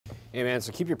Amen.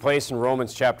 So keep your place in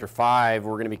Romans chapter 5.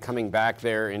 We're going to be coming back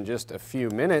there in just a few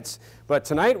minutes. But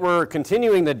tonight we're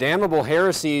continuing the Damnable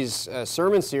Heresies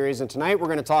sermon series. And tonight we're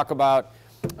going to talk about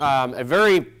a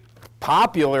very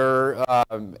popular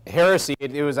heresy.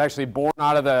 It was actually born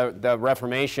out of the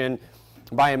Reformation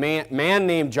by a man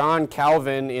named John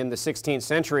Calvin in the 16th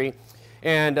century.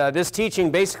 And this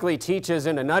teaching basically teaches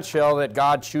in a nutshell that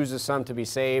God chooses some to be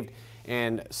saved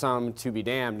and some to be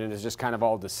damned, and is just kind of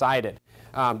all decided.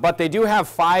 But they do have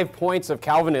 5 points of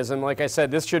Calvinism. Like I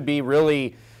said, this should be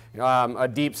really a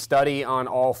deep study on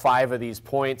all 5 of these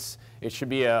points. It should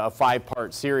be a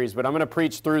 5-part series. But I'm going to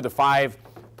preach through the 5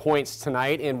 points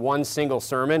tonight in one single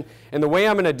sermon. And the way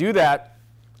I'm going to do that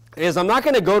is I'm not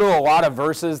going to go to a lot of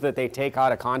verses that they take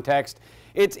out of context.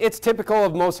 It's typical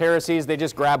of most heresies. They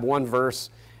just grab one verse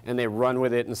and they run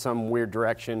with it in some weird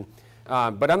direction.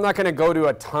 But I'm not going to go to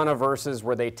a ton of verses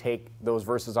where they take those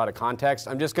verses out of context.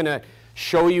 I'm just going to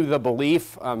show you the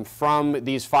belief from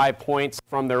these 5 points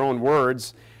from their own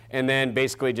words, and then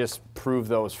basically just prove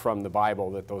those from the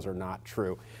Bible that those are not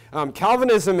true.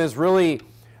 Calvinism is really,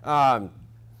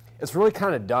 it's really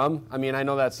kind of dumb. I mean, I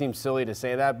know that seems silly to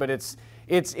say that, but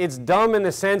it's dumb in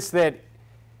the sense that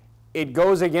it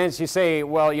goes against, you say,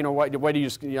 well, you know, what do you,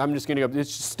 I'm just going to go,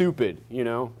 it's stupid, you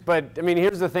know. But, I mean,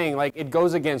 here's the thing, like, it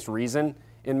goes against reason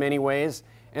in many ways,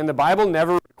 and the Bible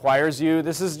never requires you,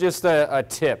 this is just a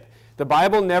tip, the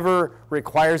Bible never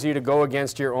requires you to go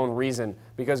against your own reason,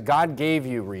 because God gave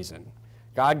you reason.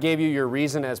 God gave you your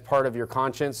reason as part of your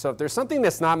conscience, so if there's something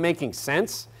that's not making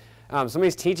sense,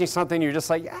 somebody's teaching something, you're just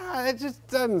like, it just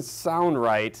doesn't sound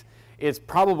right, it's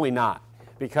probably not.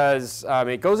 Because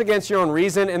it goes against your own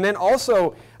reason, and then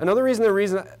also another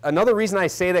reason I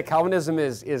say that Calvinism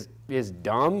is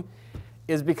dumb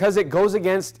is because it goes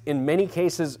against, in many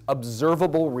cases,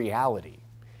 observable reality.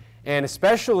 And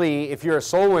especially if you're a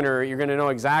soul winner, you're going to know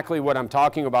exactly what I'm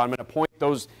talking about. I'm going to point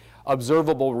those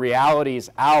observable realities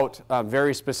out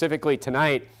very specifically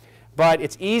tonight. But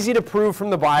it's easy to prove from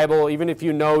the Bible, even if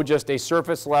you know just a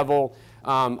surface level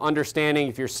understanding.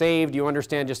 If you're saved, you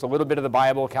understand just a little bit of the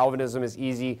Bible. Calvinism is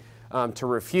easy to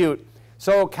refute.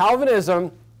 So Calvinism,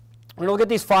 we're going to look at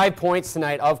these 5 points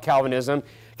tonight of Calvinism.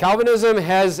 Calvinism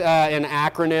has an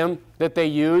acronym that they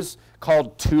use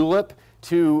called TULIP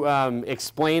to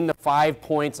explain the 5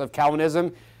 points of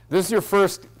Calvinism. This is your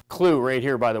first clue right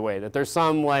here, by the way, that there's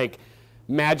some like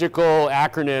magical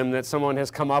acronym that someone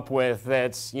has come up with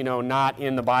that's, you know, not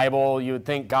in the Bible. You would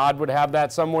think God would have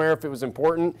that somewhere if it was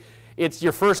important. It's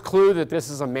your first clue that this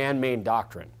is a man-made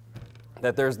doctrine,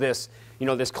 that there's this, you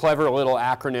know, this clever little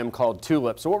acronym called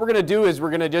TULIP. So what we're going to do is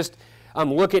we're going to just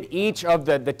look at each of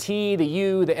the T, the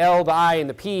U, the L, the I, and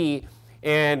the P,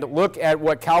 and look at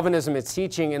what Calvinism is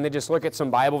teaching, and then just look at some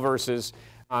Bible verses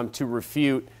to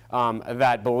refute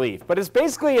that belief. But it's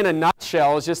basically, in a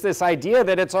nutshell, it's just this idea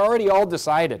that it's already all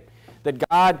decided, that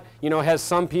God, you know, has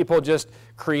some people just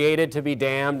created to be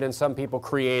damned and some people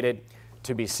created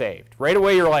to be saved. Right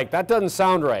away you're like, that doesn't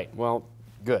sound right. Well,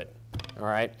 good. All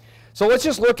right. So let's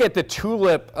just look at the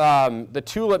TULIP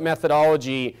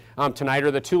methodology tonight,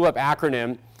 or the TULIP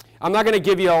acronym. I'm not going to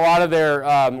give you a lot of their,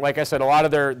 like I said, a lot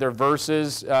of their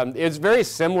verses. It's very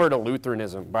similar to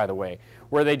Lutheranism, by the way,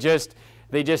 where they just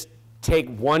take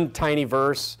one tiny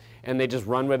verse and they just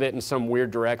run with it in some weird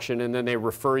direction, and then they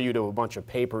refer you to a bunch of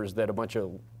papers that a bunch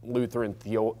of Lutheran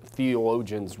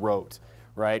theologians wrote,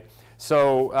 right?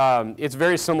 So it's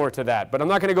very similar to that. But I'm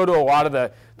not going to go to a lot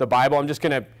of the Bible. I'm just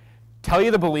going to tell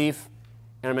you the belief,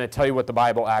 and I'm going to tell you what the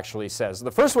Bible actually says.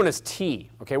 The first one is T.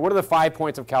 Okay, what are the 5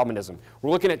 points of Calvinism? We're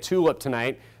looking at TULIP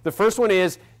tonight. The first one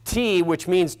is T, which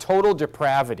means total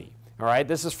depravity. All right,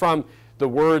 this is from the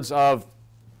words of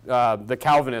the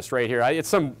Calvinist right here. It's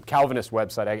some Calvinist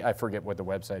website. I forget what the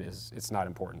website is. It's not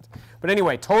important. But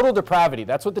anyway, total depravity.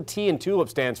 That's what the T in TULIP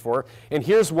stands for. And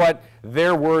here's what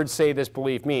their words say this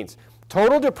belief means.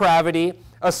 Total depravity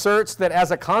asserts that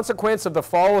as a consequence of the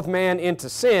fall of man into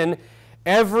sin,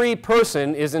 every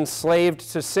person is enslaved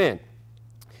to sin.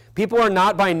 People are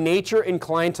not by nature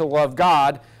inclined to love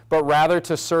God, but rather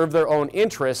to serve their own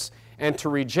interests and to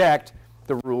reject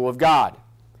the rule of God.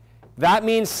 That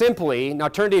means simply, now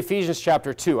turn to Ephesians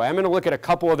chapter 2. I am going to look at a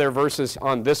couple of their verses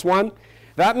on this one.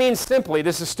 That means simply,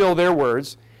 this is still their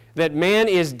words, that man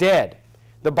is dead.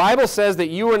 The Bible says that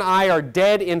you and I are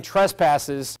dead in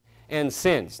trespasses and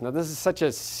sins. Now this is such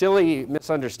a silly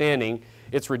misunderstanding.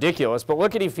 It's ridiculous. But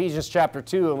look at Ephesians chapter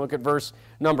 2 and look at verse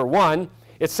number 1.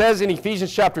 It says in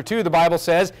Ephesians chapter 2, the Bible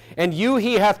says, and you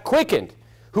he hath quickened,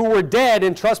 who were dead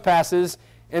in trespasses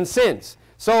and sins.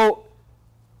 So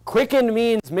quickened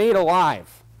means made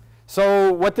alive.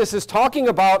 So what this is talking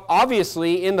about,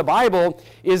 obviously, in the Bible,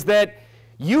 is that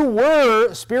You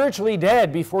were spiritually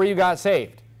dead before you got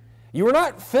saved. You were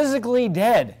not physically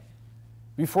dead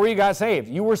before you got saved.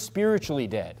 You were spiritually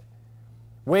dead.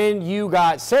 When you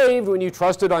got saved, when you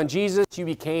trusted on Jesus, you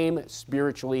became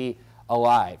spiritually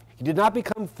alive. You did not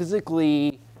become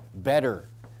physically better.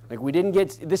 Like we didn't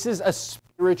get, this is a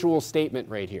spiritual statement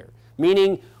right here.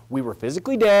 Meaning we were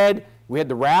physically dead, we had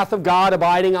the wrath of God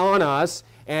abiding on us,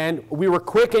 and we were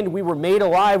quickened, we were made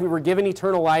alive, we were given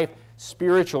eternal life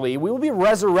spiritually. We will be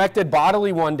resurrected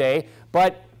bodily one day,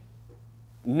 but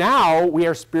now we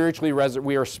are spiritually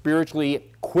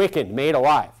quickened, made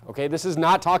alive. Okay, this is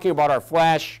not talking about our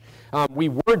flesh. We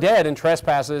were dead in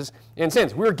trespasses and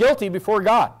sins. We were guilty before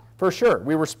God, for sure.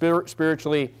 We were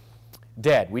spiritually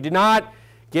dead. We did not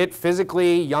get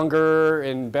physically younger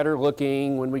and better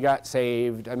looking when we got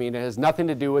saved. I mean, it has nothing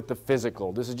to do with the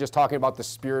physical. This is just talking about the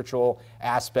spiritual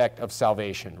aspect of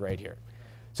salvation right here.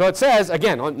 So it says,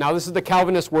 again, now this is the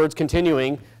Calvinist words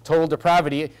continuing, total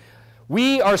depravity.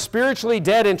 We are spiritually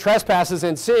dead in trespasses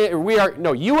and sin.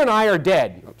 You and I are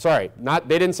dead. Sorry, they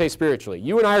didn't say spiritually.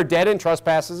 You and I are dead in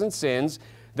trespasses and sins.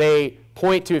 They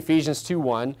point to Ephesians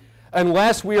 2:1.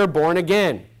 Unless we are born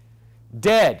again.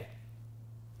 Dead.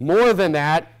 More than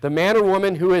that, the man or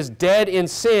woman who is dead in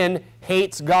sin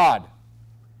hates God.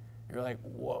 You're like,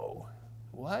 whoa,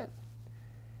 what?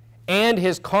 And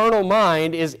his carnal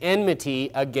mind is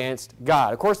enmity against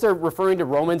God. Of course, they're referring to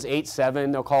Romans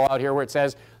 8:7. They'll call out here where it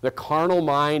says, the carnal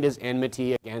mind is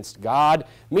enmity against God.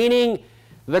 Meaning,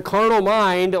 the carnal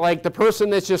mind, like the person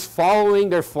that's just following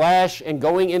their flesh and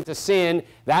going into sin,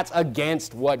 that's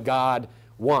against what God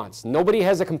wants. Nobody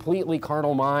has a completely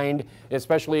carnal mind,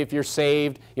 especially if you're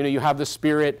saved. You have the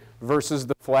spirit versus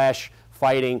the flesh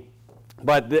fighting.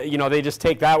 But, they just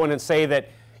take that one and say that,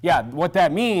 yeah, what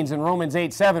that means in Romans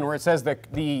 8:7, where it says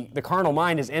that the carnal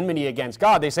mind is enmity against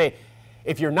God, they say,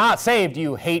 if you're not saved,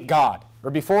 you hate God. Or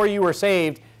before you were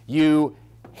saved, you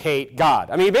hate God.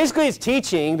 I mean, basically it's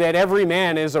teaching that every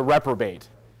man is a reprobate,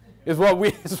 is what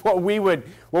we would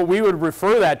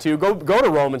refer that to. Go to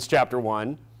Romans chapter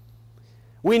 1.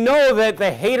 We know that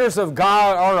the haters of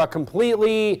God are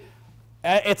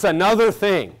it's another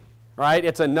thing, right?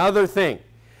 It's another thing.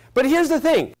 But here's the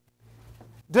thing.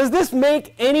 Does this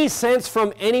make any sense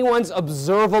from anyone's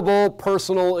observable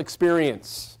personal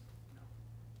experience?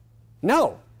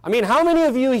 No. I mean, how many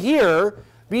of you here,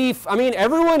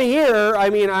 everyone here,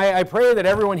 I pray that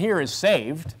everyone here is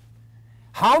saved.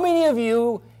 How many of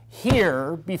you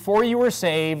here, before you were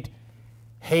saved,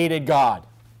 hated God?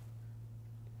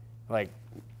 Like,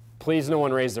 please no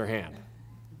one raise their hand.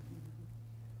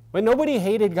 But nobody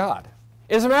hated God.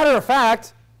 As a matter of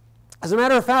fact,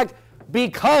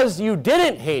 because you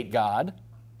didn't hate God,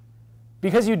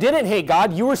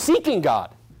 you were seeking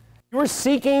God. You were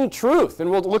seeking truth. And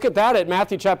we'll look at that at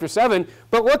Matthew chapter 7.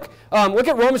 But look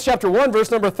at Romans chapter 1, verse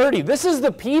number 30. This is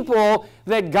the people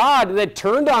that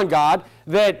turned on God,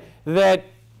 that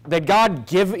God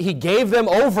gave them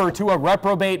over to a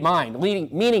reprobate mind,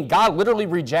 meaning God literally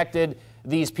rejected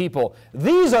these people.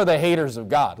 These are the haters of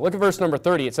God. Look at verse number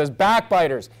 30. It says,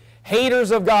 backbiters,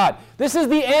 haters of God. This is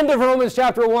the end of Romans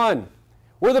chapter 1.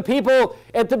 Where the people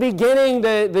at the beginning,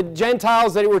 the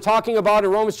Gentiles that we're talking about in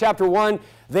Romans chapter 1,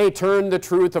 they turned the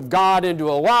truth of God into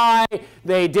a lie.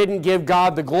 They didn't give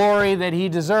God the glory that he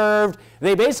deserved.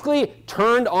 They basically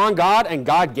turned on God and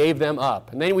God gave them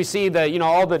up. And then we see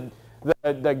all the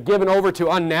given over to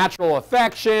unnatural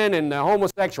affection and the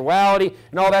homosexuality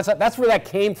and all that stuff. That's where that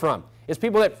came from. It's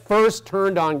people that first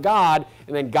turned on God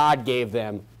and then God gave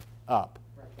them up.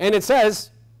 And it says,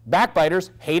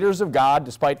 backbiters, haters of God,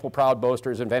 despiteful, proud,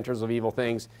 boasters, inventors of evil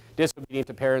things, disobedient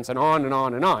to parents, and on and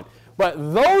on and on. But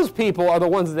those people are the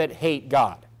ones that hate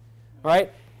God. All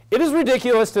right? It is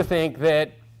ridiculous to think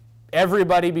that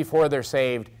everybody before they're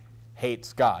saved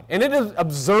hates God. And it is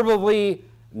observably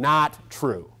not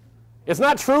true. It's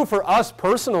not true for us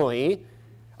personally.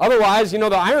 Otherwise, the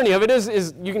irony of it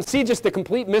is you can see just the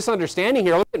complete misunderstanding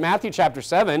here. Look at Matthew chapter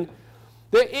 7.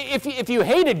 If you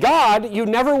hated God, you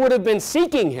never would have been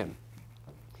seeking him.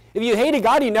 If you hated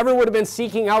God, you never would have been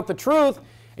seeking out the truth,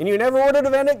 and you never would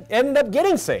have ended up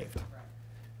getting saved.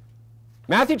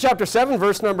 Matthew chapter 7,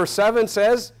 verse number 7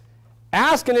 says,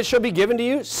 ask and it shall be given to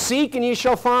you, seek and ye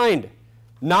shall find,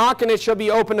 knock and it shall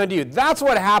be opened unto you. That's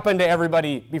what happened to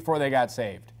everybody before they got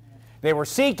saved. They were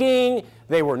seeking,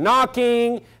 they were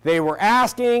knocking, they were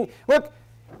asking. Look,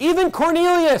 even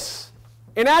Cornelius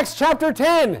in Acts chapter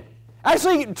 10,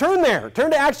 actually, turn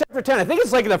to Acts chapter 10. I think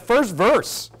it's like in the first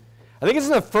verse. I think it's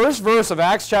in the first verse of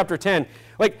Acts chapter 10.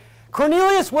 Like,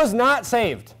 Cornelius was not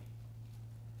saved.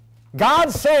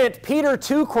 God sent Peter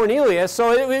to Cornelius,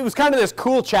 so it was kind of this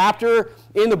cool chapter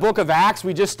in the book of Acts.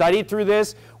 We just studied through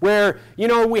this, where,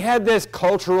 we had this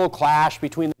cultural clash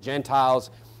between the Gentiles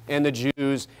and the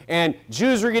Jews, and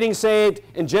Jews were getting saved,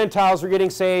 and Gentiles were getting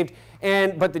saved,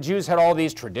 but the Jews had all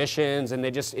these traditions, and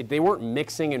they weren't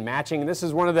mixing and matching. And this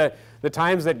is one of the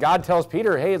times that God tells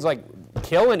Peter, hey, it's like,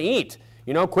 kill and eat.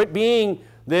 Quit being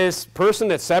this person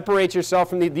that separates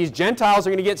yourself from these Gentiles are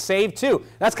going to get saved too.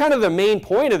 That's kind of the main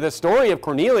point of the story of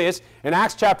Cornelius in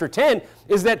Acts chapter 10,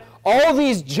 is that all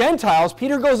these Gentiles,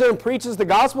 Peter goes there and preaches the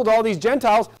gospel to all these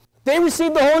Gentiles, they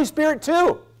receive the Holy Spirit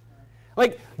too.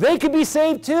 Like, they could be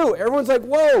saved too. Everyone's like,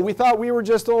 whoa, we thought we were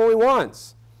just the only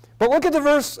ones. But look at the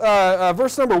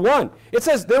verse number 1. It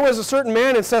says, there was a certain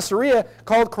man in Caesarea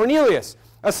called Cornelius,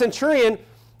 a centurion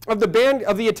of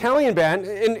the Italian band.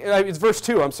 It's verse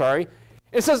 2, I'm sorry.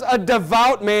 It says, a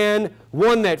devout man,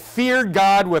 one that feared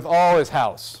God with all his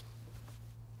house.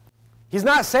 He's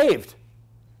not saved.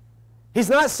 He's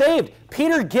not saved.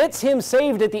 Peter gets him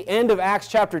saved at the end of Acts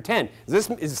chapter 10. Does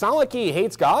it sound like he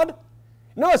hates God?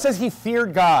 No, it says he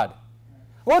feared God.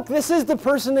 Look, this is the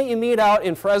person that you meet out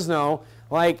in Fresno,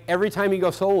 like every time you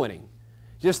go soul winning.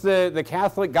 Just the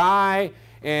Catholic guy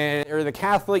or the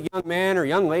Catholic young man or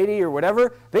young lady or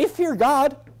whatever. They fear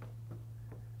God.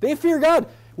 They fear God.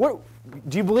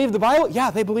 Do you believe the Bible? Yeah,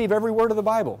 they believe every word of the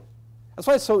Bible. That's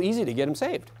why it's so easy to get them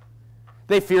saved.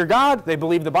 They fear God. They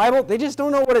believe the Bible. They just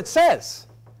don't know what it says.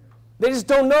 They just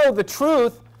don't know the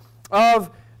truth of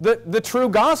the true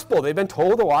gospel. They've been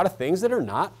told a lot of things that are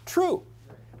not true.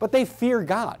 But they fear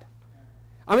God.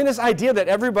 I mean, this idea that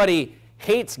everybody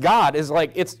hates God is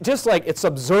like, it's just like it's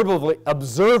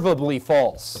observably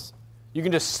false. You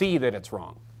can just see that it's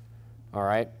wrong. All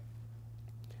right?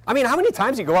 I mean, how many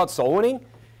times you go out soul winning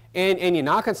and you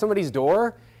knock on somebody's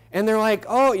door and they're like,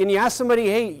 oh, and you ask somebody,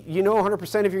 hey, 100%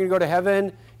 if you're going to go to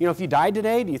heaven, if you died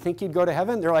today, do you think you'd go to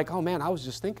heaven? They're like, oh man, I was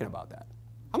just thinking about that.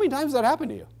 How many times does that happen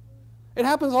to you? It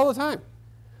happens all the time.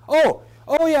 Oh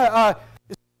yeah,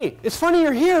 it's funny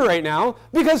you're here right now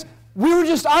because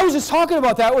I was just talking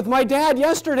about that with my dad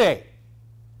yesterday.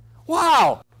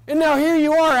 Wow, and now here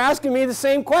you are asking me the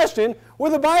same question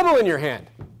with a Bible in your hand.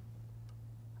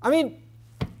 I mean,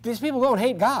 these people don't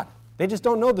hate God. They just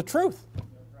don't know the truth.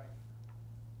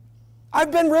 My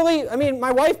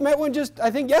wife met one I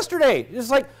think yesterday.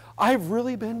 It's like, I've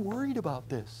really been worried about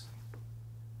this.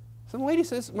 Some lady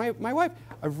says, my wife,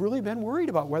 I've really been worried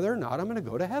about whether or not I'm going to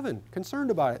go to heaven.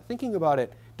 Concerned about it, thinking about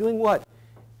it. Doing what?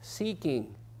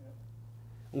 Seeking.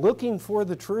 Looking for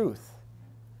the truth.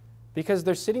 Because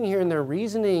they're sitting here and they're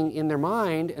reasoning in their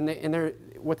mind and they're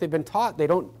what they've been taught, they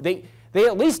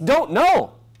at least don't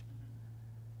know.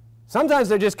 Sometimes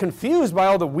they're just confused by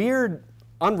all the weird,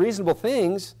 unreasonable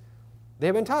things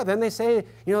they've been taught. Then they say,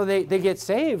 they get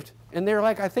saved, and they're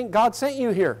like, I think God sent you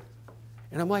here.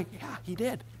 And I'm like, yeah, he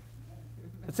did.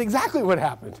 That's exactly what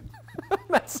happened.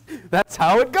 That's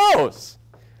how it goes.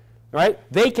 Right?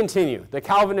 They continue. The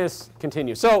Calvinists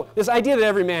continue. So this idea that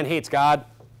every man hates God,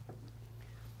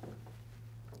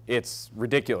 it's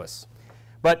ridiculous.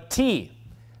 But T,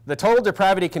 the total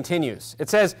depravity continues. It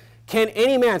says, can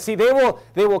any man, see, they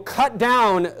will cut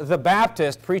down the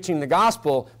Baptist preaching the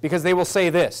gospel because they will say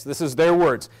this. This is their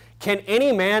words. Can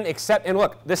any man accept, and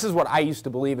look, this is what I used to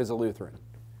believe as a Lutheran.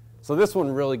 So this one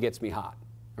really gets me hot,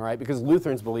 all right, because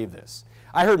Lutherans believe this.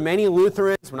 I heard many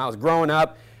Lutherans when I was growing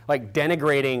up, like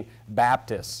denigrating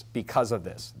Baptists because of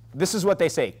this. This is what they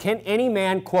say. Can any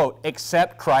man, quote,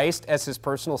 accept Christ as his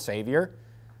personal Savior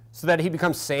so that he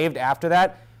becomes saved after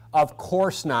that? Of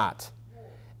course not.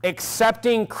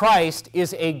 Accepting Christ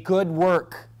is a good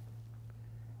work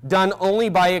done only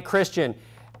by a Christian.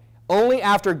 Only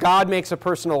after God makes a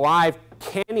person alive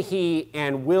can he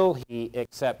and will he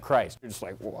accept Christ. You're just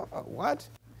like, what?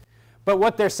 But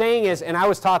what they're saying is, and I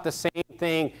was taught the same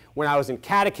thing when I was in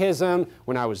catechism,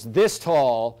 when I was this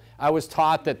tall, I was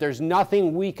taught that there's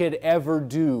nothing we could ever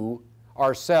do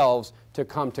ourselves to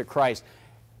come to Christ.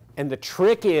 And the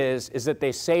trick is that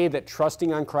they say that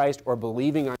trusting on Christ or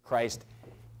believing on Christ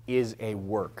is a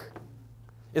work.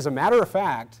 As a matter of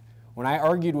fact, when I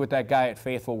argued with that guy at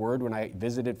Faithful Word, when I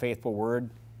visited Faithful Word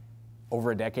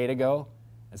over a decade ago,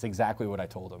 that's exactly what I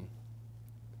told him.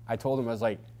 I told him, I was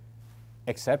like,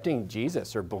 accepting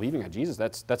Jesus or believing on Jesus,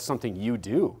 that's something you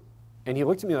do. And he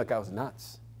looked at me like I was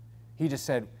nuts. He just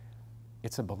said,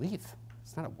 it's a belief.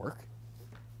 It's not a work.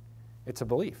 It's a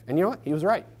belief. And you know what? He was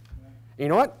right. And you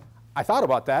know what? I thought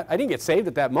about that. I didn't get saved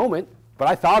at that moment, but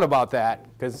I thought about that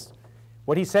because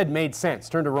what he said made sense.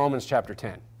 Turn to Romans chapter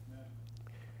 10.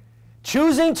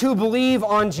 Choosing to believe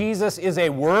on Jesus is a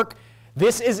work.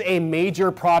 This is a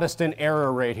major Protestant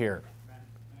error right here.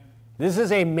 This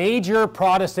is a major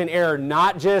Protestant error,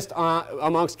 not just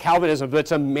amongst Calvinism, but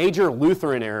it's a major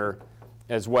Lutheran error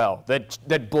as well,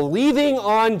 that believing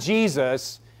on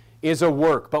Jesus is a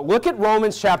work. But look at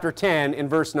Romans chapter 10 in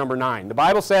verse number 9. The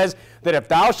Bible says that if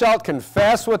thou shalt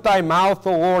confess with thy mouth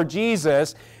the Lord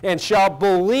Jesus, and shalt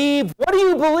believe, what do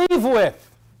you believe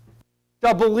with?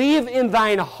 Shalt believe in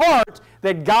thine heart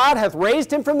that God hath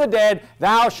raised him from the dead,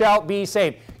 thou shalt be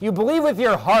saved. You believe with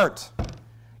your heart.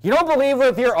 You don't believe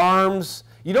with your arms.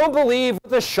 You don't believe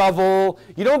with a shovel.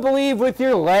 You don't believe with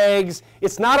your legs.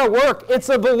 It's not a work. It's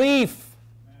a belief.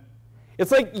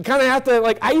 It's like you kind of have to,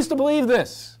 like, I used to believe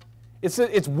this.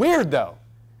 It's weird, though.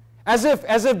 As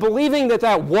if believing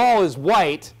that wall is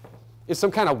white is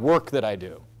some kind of work that I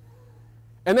do.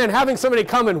 And then having somebody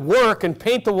come and work and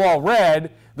paint the wall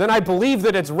red, then I believe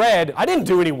that it's red. I didn't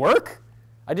do any work.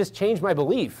 I just changed my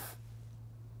belief.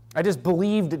 I just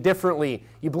believed differently.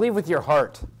 You believe with your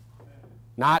heart,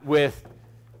 not with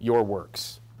your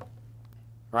works.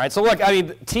 All right, so look, I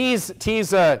mean,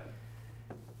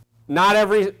 not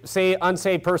every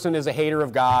unsaved person is a hater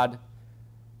of God.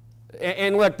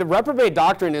 And look, the reprobate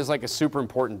doctrine is like a super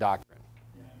important doctrine.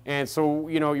 And so,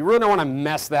 you really don't want to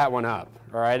mess that one up.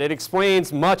 All right, it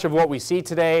explains much of what we see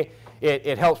today.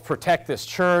 It helps protect this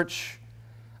church.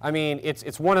 I mean,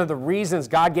 it's one of the reasons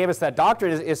God gave us that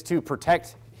doctrine is to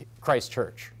protect Christ's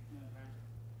church.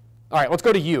 All right, let's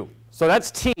go to U. So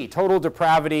that's T. Total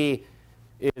depravity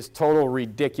is total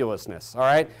ridiculousness. All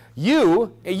right,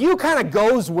 U kind of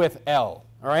goes with L.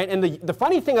 All right, and the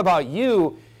funny thing about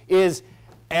U is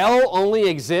L only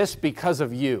exists because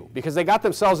of U, because they got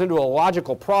themselves into a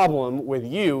logical problem with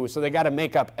U, so they got to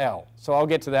make up L. So I'll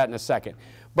get to that in a second.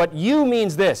 But U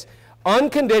means this: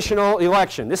 unconditional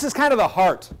election. This is kind of the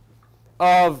heart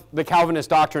of the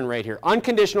Calvinist doctrine right here.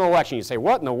 Unconditional election. You say,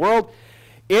 what in the world?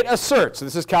 It asserts,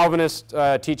 this is Calvinist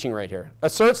teaching right here,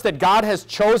 asserts that God has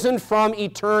chosen from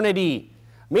eternity,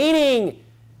 meaning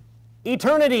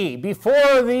eternity,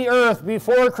 before the earth,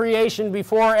 before creation,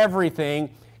 before everything.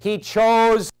 He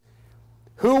chose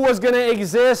who was going to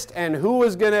exist and who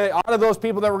was going to, out of those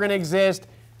people that were going to exist,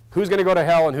 who's going to go to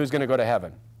hell and who's going to go to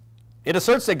heaven. It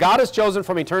asserts that God has chosen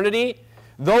from eternity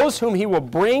those whom he will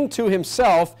bring to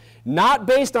himself, not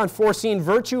based on foreseen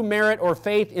virtue, merit, or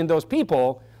faith in those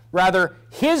people. Rather,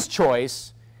 his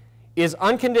choice is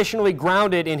unconditionally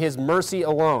grounded in his mercy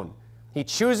alone. He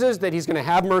chooses that he's going to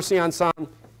have mercy on some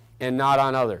and not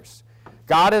on others.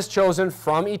 God has chosen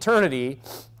from eternity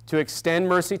to extend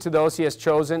mercy to those he has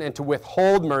chosen and to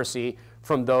withhold mercy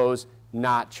from those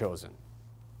not chosen.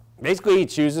 Basically, he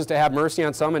chooses to have mercy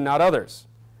on some and not others.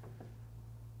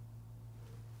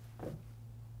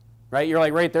 Right? You're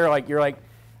like right there, you're like,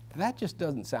 that just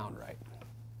doesn't sound right.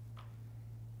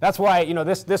 That's why,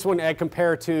 this one I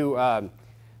compare to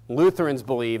Lutherans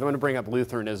believe. I'm going to bring up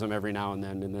Lutheranism every now and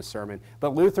then in this sermon.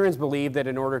 But Lutherans believe that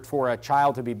in order for a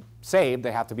child to be saved,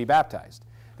 they have to be baptized.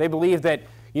 They believe that,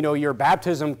 your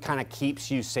baptism kind of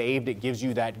keeps you saved. It gives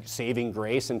you that saving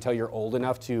grace until you're old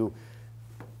enough to,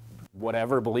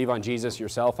 believe on Jesus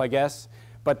yourself, I guess.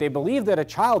 But they believe that a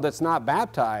child that's not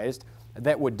baptized,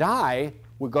 that would die,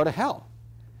 would go to hell.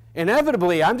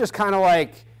 Inevitably, I'm kind of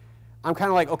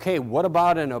like, okay, what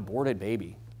about an aborted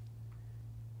baby?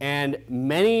 And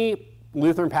many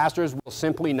Lutheran pastors will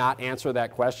simply not answer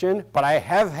that question, but I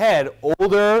have had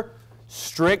older,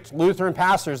 strict Lutheran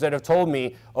pastors that have told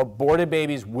me aborted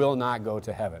babies will not go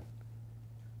to heaven.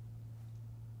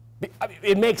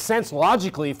 It makes sense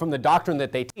logically from the doctrine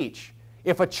that they teach.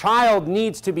 If a child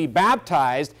needs to be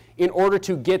baptized in order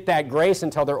to get that grace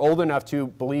until they're old enough to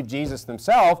believe Jesus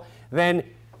themselves, then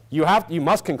you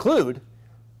must conclude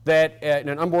that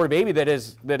an unborn baby that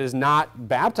is not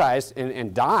baptized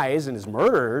and dies and is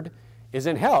murdered is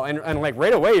in hell. And like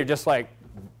right away, you're just like,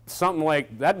 something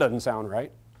like, that doesn't sound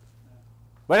right.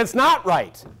 But it's not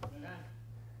right.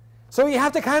 So you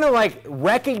have to kind of like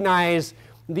recognize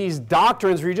these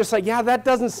doctrines where you're just like, yeah, that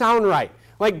doesn't sound right.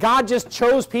 Like God just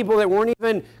chose people that weren't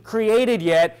even created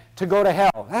yet to go to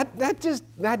hell. That just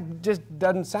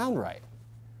doesn't sound right.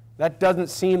 That doesn't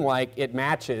seem like it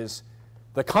matches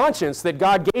the conscience that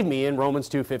God gave me in Romans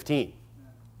 2:15.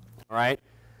 All right?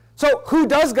 So who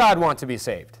does God want to be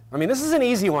saved? I mean, this is an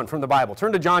easy one from the Bible.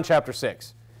 Turn to John chapter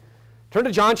 6. Turn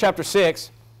to John chapter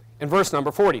 6 and verse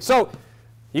number 40. So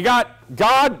you got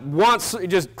God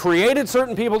just created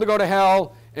certain people to go to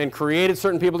hell and created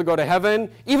certain people to go to heaven,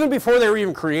 even before they were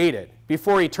even created.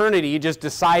 Before eternity, he just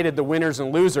decided the winners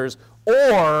and losers,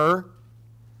 or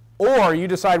you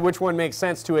decide which one makes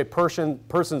sense to a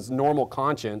person's normal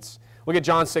conscience. Look at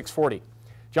John 6:40.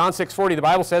 John 6:40, the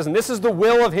Bible says, and this is the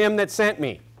will of him that sent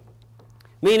me.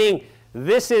 Meaning,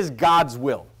 this is God's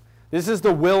will. This is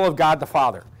the will of God the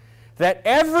Father, that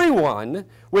everyone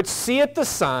which seeth the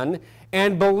Son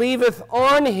and believeth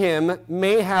on him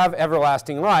may have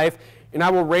everlasting life, and I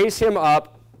will raise him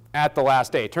up at the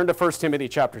last day. Turn to 1 Timothy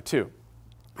chapter 2.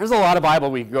 There's a lot of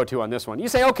Bible we can go to on this one. You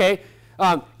say, okay,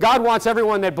 God wants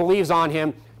everyone that believes on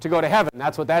him to go to heaven.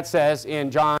 That's what that says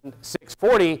in John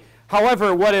 6:40.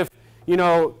 However, what if,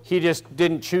 he just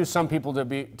didn't choose some people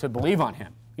to believe on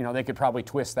him? They could probably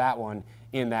twist that one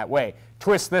in that way.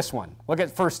 Twist this one. Look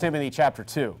at 1 Timothy chapter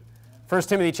 2. 1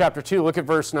 Timothy chapter 2, look at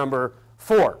verse number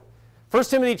 4. 1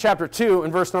 Timothy chapter 2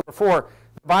 and verse number 4,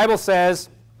 the Bible says,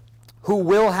 who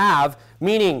will have,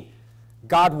 meaning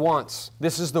God wants.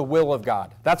 This is the will of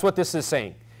God. That's what this is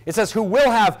saying. It says, who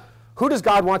will have, who does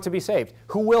God want to be saved?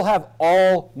 Who will have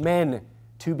all men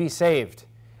to be saved?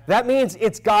 That means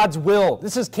it's God's will.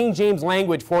 This is King James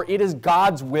language for it is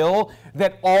God's will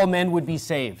that all men would be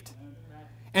saved.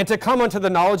 And to come unto the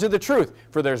knowledge of the truth.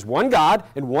 For there's one God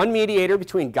and one mediator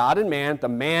between God and man, the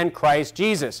man Christ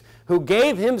Jesus, who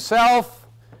gave himself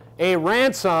a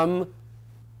ransom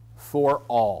for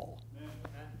all.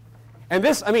 And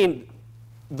this,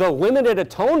 the limited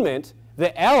atonement,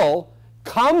 the L,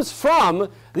 comes from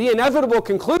the inevitable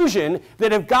conclusion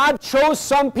that if God chose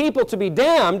some people to be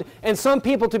damned and some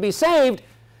people to be saved,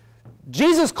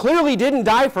 Jesus clearly didn't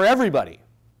die for everybody.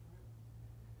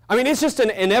 It's just an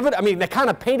inevitable, they kind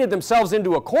of painted themselves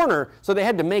into a corner, so they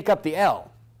had to make up the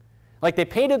L. Like they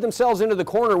painted themselves into the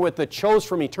corner with the chose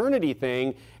from eternity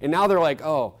thing, and now they're like,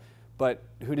 oh, but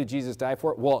who did Jesus die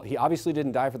for? Well, he obviously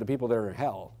didn't die for the people that are in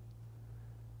hell.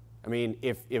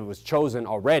 If it was chosen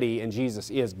already and Jesus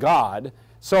is God,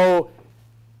 so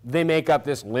they make up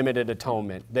this limited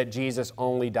atonement that Jesus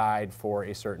only died for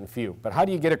a certain few. But how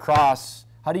do you get across,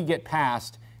 how do you get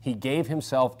past, he gave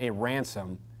himself a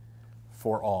ransom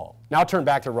for all? Now turn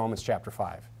back to Romans chapter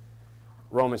 5.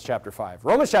 Romans chapter 5.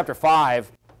 Romans chapter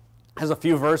 5 has a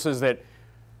few verses that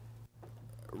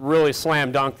really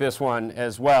slam dunk this one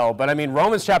as well. But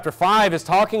Romans chapter 5 is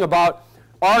talking about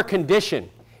our condition.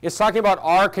 It's talking about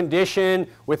our condition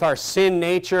with our sin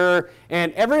nature,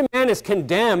 and every man is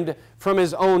condemned from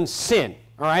his own sin.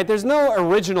 All right, there's no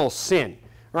original sin.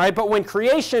 All right, but when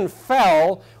creation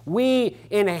fell, we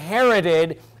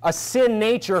inherited a sin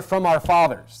nature from our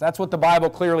fathers. That's what the Bible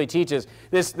clearly teaches.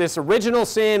 This original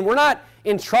sin, we're not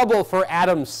in trouble for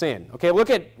Adam's sin. Okay,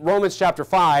 look at Romans chapter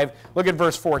 5, look at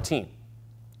verse 14.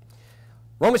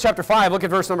 Romans chapter 5, look at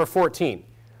verse number 14.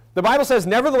 The Bible says,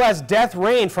 nevertheless, death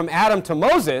reigned from Adam to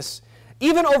Moses,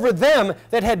 even over them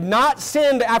that had not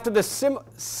sinned after the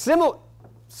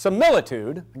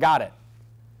similitude, got it,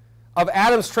 of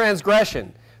Adam's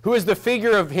transgression, who is the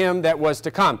figure of him that was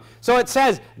to come. So it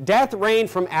says, death reigned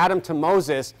from Adam to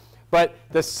Moses, but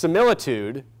the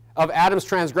similitude of Adam's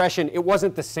transgression, it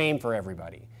wasn't the same for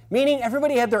everybody. Meaning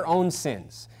everybody had their own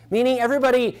sins. Meaning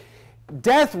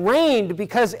death reigned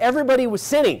because everybody was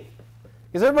sinning.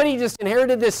 Because everybody just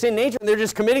inherited this sin nature and they're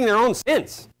just committing their own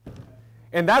sins.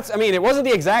 And that's, it wasn't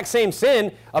the exact same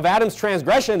sin of Adam's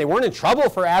transgression. They weren't in trouble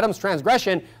for Adam's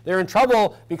transgression. They're in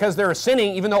trouble because they're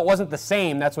sinning, even though it wasn't the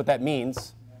same. That's what that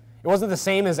means. It wasn't the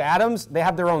same as Adam's. They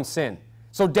have their own sin.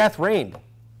 So death reigned.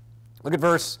 Look at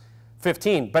verse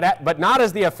 15. But not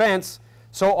as the offense,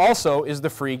 so also is the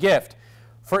free gift.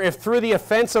 For if through the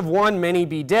offense of one many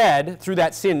be dead, through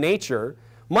that sin nature,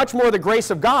 much more the grace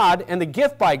of God and the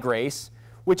gift by grace,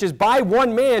 which is by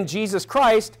one man, Jesus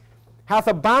Christ, hath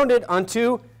abounded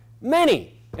unto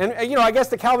many. And, I guess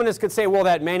the Calvinists could say, well,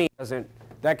 that many doesn't,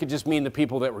 that could just mean the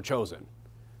people that were chosen.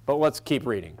 But let's keep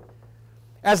reading.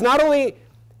 Not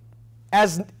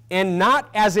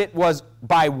as it was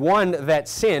by one that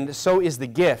sinned, so is the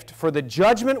gift. For the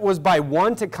judgment was by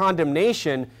one to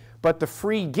condemnation, but the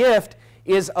free gift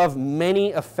is of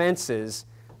many offenses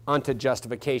unto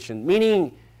justification.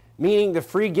 Meaning the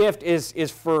free gift is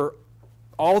for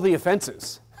all the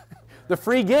offenses. The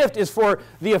free gift is for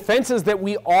the offenses that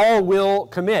we all will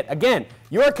commit. Again,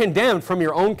 you're condemned from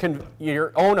your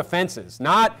own offenses,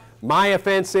 not my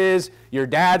offenses, your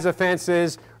dad's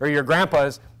offenses, or your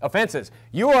grandpa's offenses.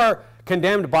 You are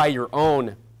condemned by your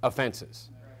own offenses.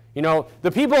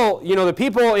 The people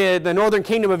in the northern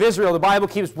kingdom of Israel, the Bible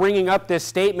keeps bringing up this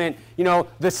statement,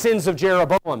 the sins of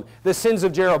Jeroboam, the sins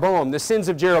of Jeroboam, the sins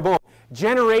of Jeroboam.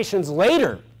 Generations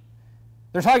later,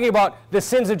 they're talking about the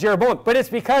sins of Jeroboam, but it's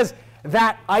because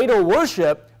that idol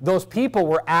worship, those people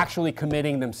were actually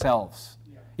committing themselves.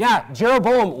 Yeah,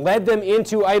 Jeroboam led them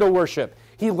into idol worship.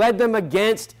 He led them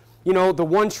against, the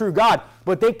one true God,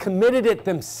 but they committed it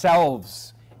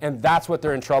themselves, and that's what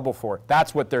they're in trouble for.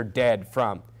 That's what they're dead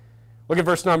from. Look at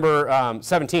verse number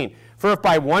 17. For if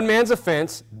by one man's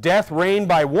offense death reigned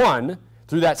by one,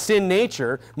 through that sin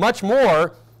nature, much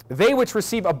more they which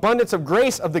receive abundance of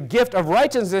grace of the gift of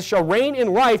righteousness shall reign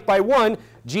in life by one,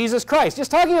 Jesus Christ.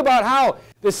 Just talking about how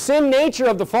the sin nature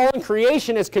of the fallen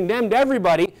creation has condemned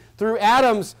everybody through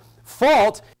Adam's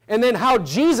fault, and then how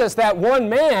Jesus, that one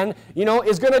man,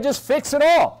 is going to just fix it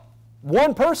all.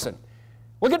 One person.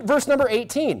 Look at verse number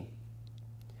 18.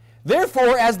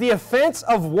 Therefore, as the offense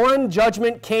of one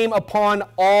judgment came upon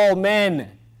all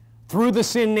men through the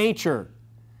sin nature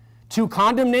to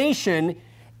condemnation,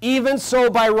 even so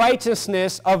by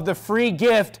righteousness of the free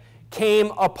gift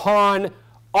came upon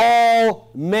all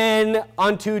men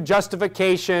unto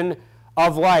justification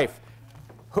of life.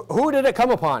 Who did it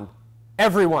come upon?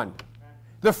 Everyone.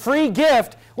 The free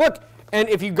gift, look, and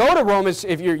if you go to Romans,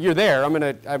 if you're there, I'm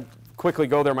going to quickly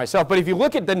go there myself, but if you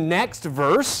look at the next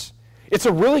verse, it's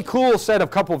a really cool set of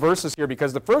couple verses here,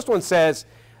 because the first one says,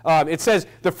 it says,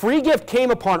 the free gift came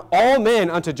upon all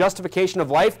men unto justification of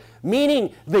life,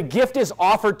 meaning the gift is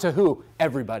offered to who?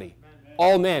 Everybody.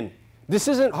 All men. This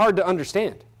isn't hard to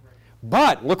understand.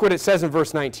 But look what it says in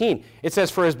verse 19. It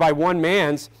says, for as by one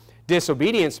man's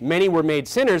disobedience many were made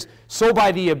sinners, so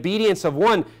by the obedience of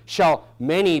one shall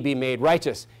many be made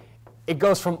righteous. It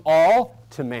goes from all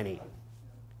to many.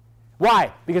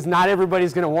 Why? Because not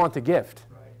everybody's going to want the gift.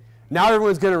 Not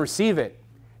everyone's going to receive it.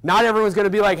 Not everyone's going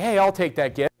to be like, hey, I'll take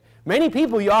that gift. Many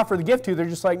people you offer the gift to, they're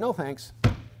just like, no thanks.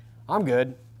 I'm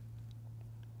good.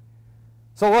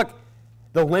 So look,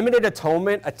 the limited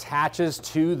atonement attaches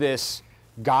to this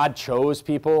God chose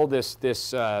people, this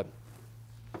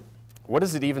what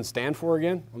does it even stand for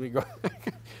again? Let me go.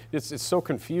 It's so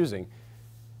confusing.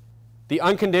 The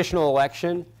unconditional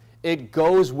election, it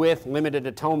goes with limited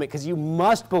atonement because you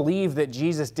must believe that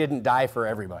Jesus didn't die for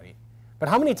everybody. But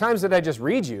how many times did I just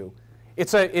read you?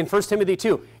 It's in 1 Timothy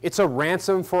 2, it's a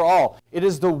ransom for all. It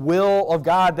is the will of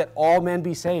God that all men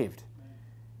be saved.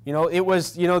 It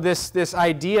was, this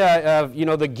idea of,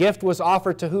 the gift was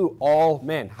offered to who? All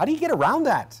men. How do you get around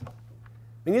that? I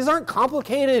mean, these aren't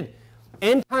complicated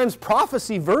end times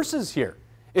prophecy verses here.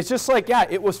 It's just like, yeah,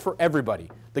 it was for everybody.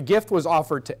 The gift was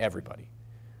offered to everybody.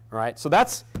 All right, so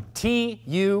that's T,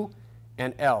 U,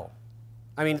 and L.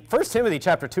 I mean, 1 Timothy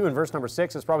chapter 2 and verse number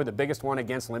 6 is probably the biggest one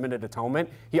against limited atonement.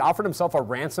 He offered himself a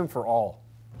ransom for all.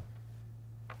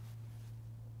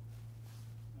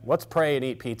 Let's pray and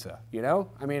eat pizza,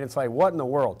 I mean, it's like, what in the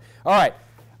world? All right,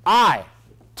 I,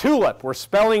 tulip, we're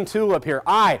spelling tulip here.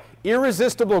 I,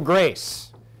 irresistible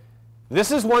grace. This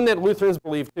is one that Lutherans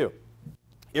believe too.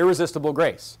 Irresistible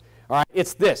grace. All right,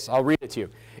 it's this. I'll read it to you.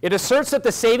 It asserts that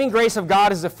the saving grace of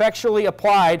God is effectually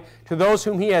applied to those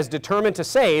whom he has determined to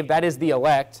save, that is the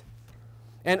elect,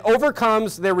 and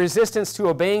overcomes their resistance to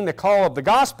obeying the call of the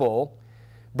gospel,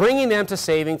 bringing them to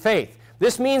saving faith.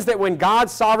 This means that when God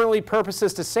sovereignly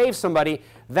purposes to save somebody,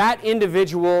 that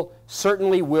individual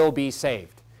certainly will be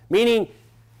saved. Meaning,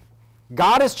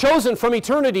 God has chosen from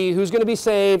eternity who's going to be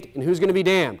saved and who's going to be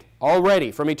damned.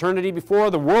 Already, from eternity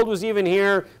before the world was even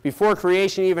here, before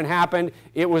creation even happened,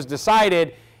 it was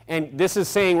decided, and this is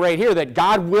saying right here that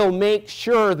God will make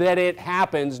sure that it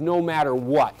happens no matter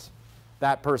what.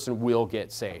 That person will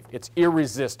get saved. It's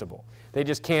irresistible. They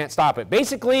just can't stop it.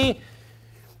 Basically,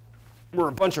 we're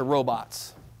a bunch of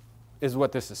robots, is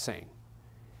what this is saying.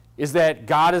 Is that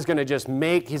God is going to just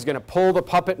he's going to pull the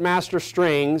puppet master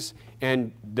strings,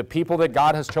 and the people that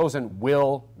God has chosen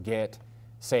will get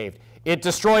saved. It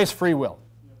destroys free will,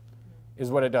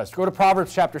 is what it does. Go to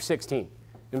Proverbs chapter 16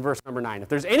 in verse number 9. If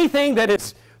there's anything that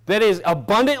is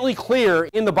abundantly clear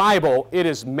in the Bible, it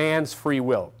is man's free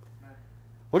will.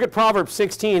 Look at Proverbs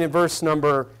 16 and verse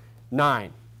number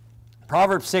 9.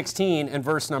 Proverbs 16 and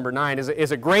verse number 9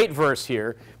 is a great verse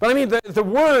here. But I mean, the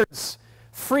words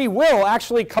free will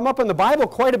actually come up in the Bible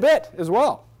quite a bit as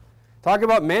well. Talk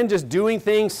about men just doing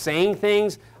things, saying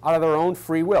things out of their own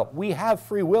free will. We have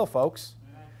free will, folks.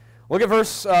 Look at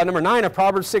verse number 9 of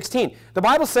Proverbs 16. The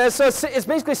Bible says, so it's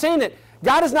basically saying that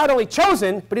God is not only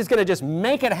chosen, but he's going to just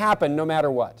make it happen no matter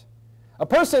what. A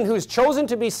person who's chosen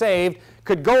to be saved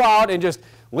could go out and just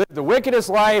live the wickedest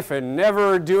life and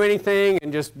never do anything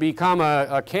and just become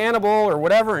a cannibal or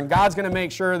whatever, and God's going to make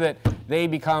sure that they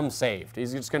become saved.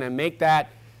 He's just going to make that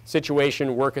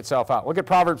situation work itself out. Look at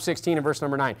Proverbs 16 and verse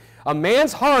number 9. A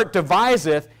man's heart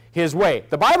deviseth his way.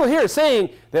 The Bible here is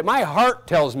saying that my heart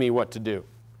tells me what to do.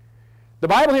 The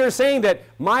Bible here is saying that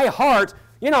my heart,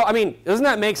 I mean, doesn't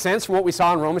that make sense from what we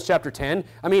saw in Romans chapter 10?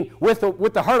 I mean, with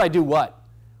the heart I do what?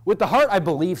 With the heart I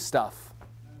believe stuff.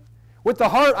 With the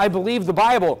heart I believe the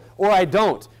Bible, or I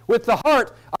don't. With the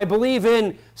heart I believe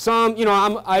in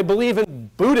I believe in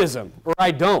Buddhism, or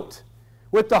I don't.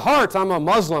 With the heart I'm a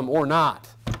Muslim or not.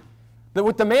 That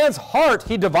with the man's heart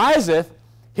he deviseth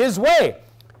his way,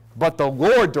 but the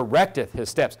Lord directeth his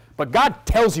steps. But God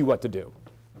tells you what to do.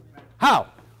 How?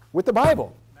 With the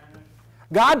Bible.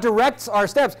 God directs our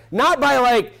steps, not by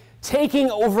like taking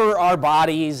over our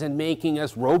bodies and making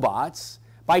us robots,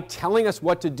 by telling us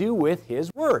what to do with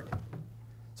his word.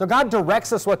 So God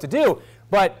directs us what to do,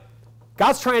 but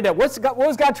God's trying to, what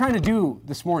was God trying to do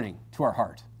this morning to our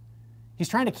heart? He's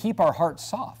trying to keep our heart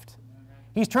soft.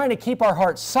 He's trying to keep our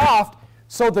heart soft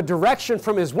so the direction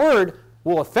from his word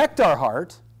will affect our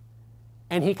heart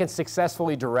and he can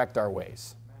successfully direct our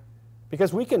ways.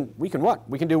 Because we can what?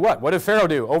 We can do what? What did Pharaoh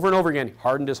do over and over again?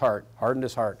 Hardened his heart, hardened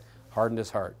his heart, hardened his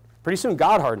heart. Pretty soon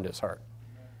God hardened his heart.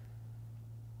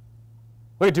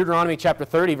 Look at Deuteronomy chapter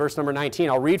 30, verse number 19.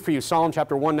 I'll read for you Psalm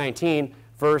chapter 119,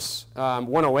 verse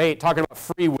 108, talking about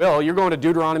free will. You're going to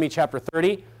Deuteronomy chapter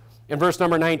 30 and verse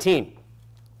number 19.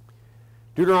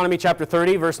 Deuteronomy chapter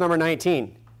 30, verse number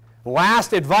 19.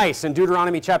 Last advice in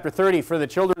Deuteronomy chapter 30 for the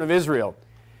children of Israel.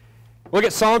 Look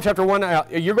at Psalm chapter 1.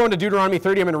 You're going to Deuteronomy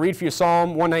 30. I'm going to read for you Psalm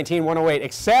 119, 108.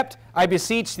 Accept, I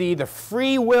beseech thee, the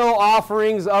free will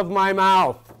offerings of my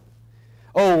mouth,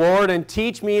 O Lord, and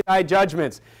teach me thy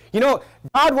judgments. You know,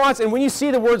 God wants, and when you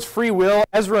see the words free will,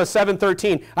 Ezra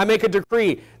 7:13, I make a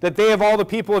decree that they of all the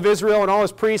people of Israel and all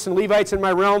his priests and Levites in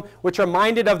my realm, which are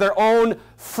minded of their own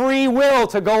free will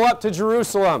to go up to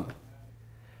Jerusalem.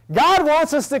 God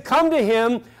wants us to come to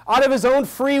him out of his own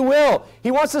free will.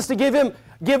 He wants us to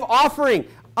give offering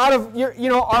out of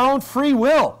our own free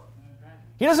will.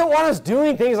 He doesn't want us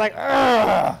doing things like,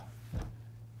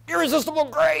 irresistible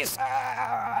grace.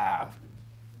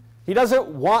 He doesn't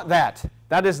want that.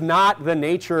 That is not the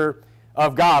nature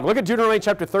of God. Look at Deuteronomy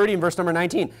chapter 30 and verse number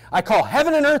 19. I call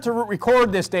heaven and earth to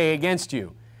record this day against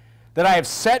you, that I have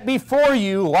set before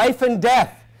you life and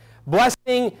death,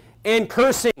 blessing and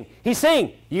cursing. He's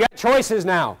saying, you got choices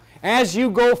now. As you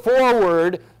go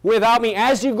forward without me,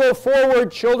 as you go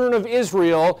forward, children of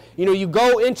Israel, you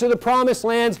go into the promised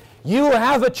lands, you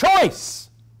have a choice.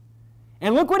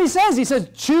 And look what he says. He says,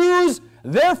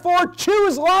 therefore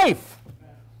choose life,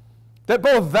 that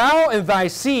both thou and thy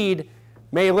seed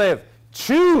may live.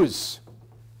 Choose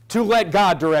to let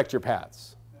God direct your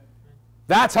paths.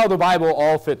 That's how the Bible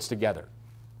all fits together.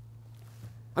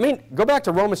 I mean, go back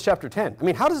to Romans chapter 10. I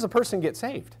mean, how does a person get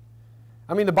saved?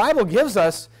 I mean, the Bible gives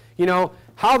us,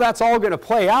 how that's all going to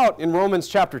play out in Romans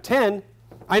chapter 10.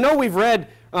 I know we've read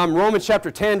Romans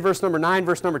chapter 10, verse number 9,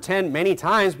 verse number 10 many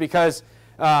times because,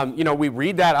 we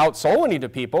read that out solely to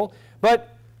people.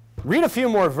 But read a few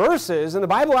more verses, and the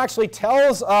Bible actually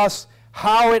tells us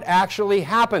how it actually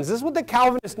happens. This is what the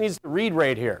Calvinist needs to read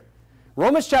right here.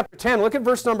 Romans chapter 10, look at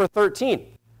verse number 13.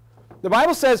 The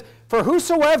Bible says, for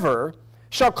whosoever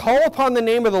shall call upon the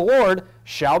name of the Lord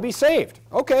shall be saved.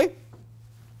 Okay.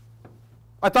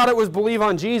 I thought it was believe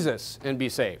on Jesus and be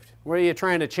saved. What are you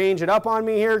trying to change it up on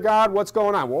me here, God? What's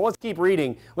going on? Well, let's keep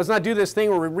reading. Let's not do this thing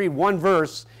where we read one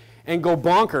verse and go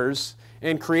bonkers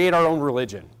and create our own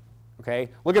religion. Okay?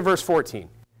 Look at verse 14.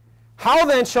 How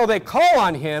then shall they call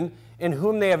on him in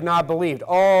whom they have not believed?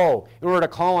 Oh, in order to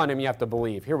call on him, you have to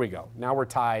believe. Here we go. Now we're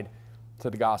tied to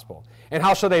the gospel. And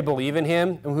how shall they believe in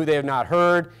him in whom they have not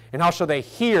heard? And how shall they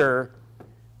hear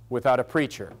without a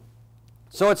preacher?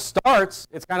 So it starts,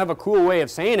 it's kind of a cool way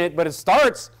of saying it, but it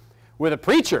starts with a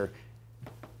preacher.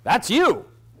 That's you.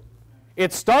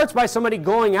 It starts by somebody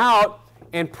going out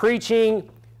and preaching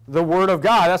the word of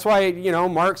God. That's why,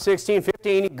 Mark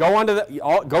 16:15,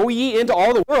 go ye into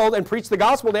all the world and preach the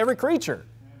gospel to every creature.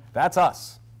 That's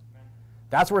us.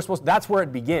 That's where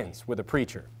it begins, with a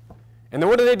preacher. And then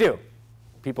what do?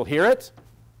 People hear it.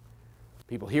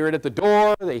 People hear it at the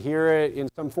door. They hear it in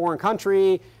some foreign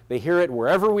country. They hear it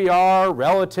wherever we are,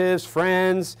 relatives,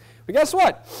 friends. But guess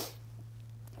what?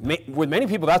 With many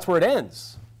people, that's where it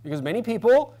ends. Because many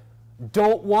people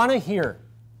don't want to hear.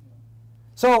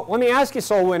 So let me ask you,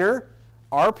 soul winner,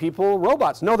 are people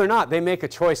robots? No, they're not. They make a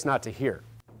choice not to hear.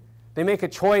 They make a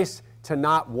choice to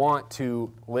not want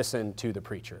to listen to the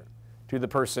preacher, to the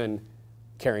person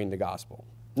carrying the gospel.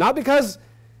 Not because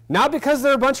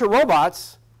they're a bunch of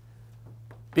robots,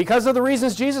 because of the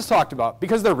reasons Jesus talked about.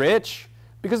 Because they're rich,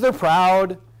 because they're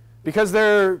proud, because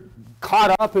they're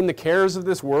caught up in the cares of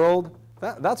this world.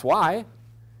 That's why.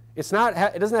 It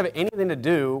doesn't have anything to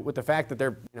do with the fact that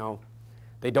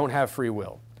they don't have free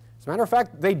will. As a matter of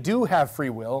fact, they do have free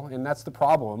will, and that's the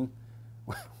problem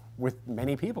with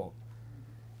many people.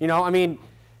 In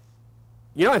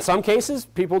some cases,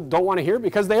 people don't want to hear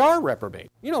because they are reprobate.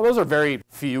 Those are very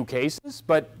few cases,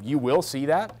 but you will see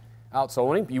that out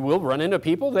souling. You will run into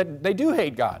people that they do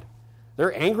hate God.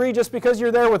 They're angry just because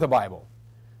you're there with the Bible.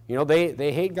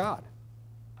 They hate God.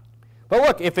 But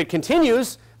look, if it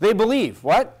continues, they believe.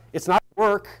 What? It's not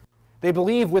work. They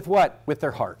believe with what? With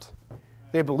their heart.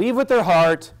 They believe with their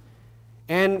heart,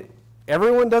 and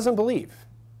everyone doesn't believe.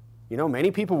 You know,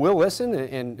 many people will listen,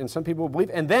 and some people will believe.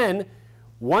 And then,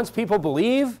 once people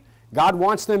believe, God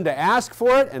wants them to ask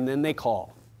for it, and then they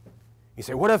call. You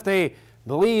say, what if they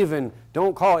believe and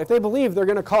don't call? If they believe, they're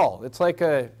going to call. It's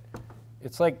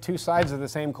like two sides of the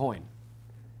same coin.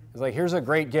 It's like, here's a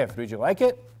great gift. Would you like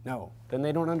it? No. Then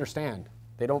they don't understand.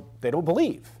 They don't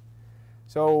believe.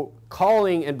 So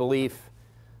calling and belief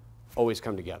always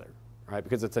come together, right?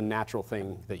 Because it's a natural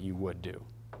thing that you would do,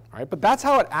 right? But that's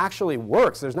how it actually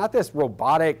works. There's not this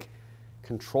robotic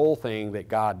control thing that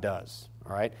God does,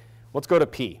 all right? Let's go to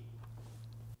P.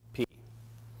 P.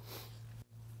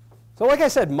 So like I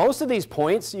said, most of these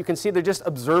points, you can see they're just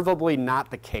observably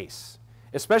not the case.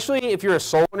 Especially if you're a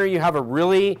soul winner, you have a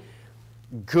really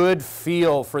good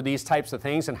feel for these types of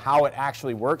things and how it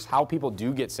actually works, how people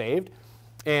do get saved.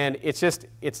 And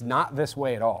it's not this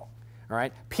way at all. All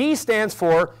right? P stands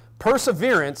for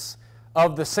perseverance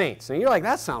of the saints. And you're like,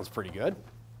 that sounds pretty good.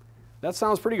 That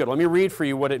sounds pretty good. Let me read for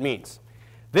you what it means.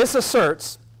 This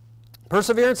asserts,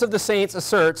 perseverance of the saints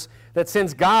asserts that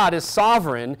since God is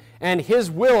sovereign and his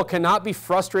will cannot be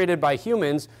frustrated by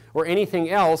humans or anything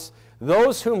else,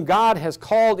 those whom God has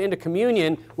called into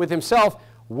communion with himself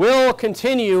will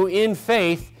continue in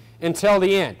faith until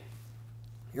the end.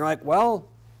 You're like, well,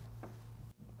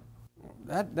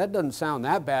 that doesn't sound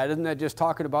that bad. Isn't that just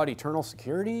talking about eternal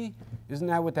security? Isn't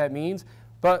that what that means?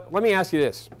 But let me ask you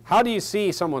this. How do you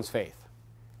see someone's faith?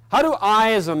 How do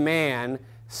I as a man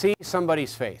see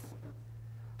somebody's faith?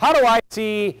 How do I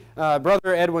see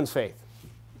Brother Edwin's faith?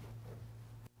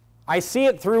 I see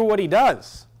it through what he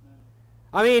does.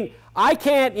 I mean, I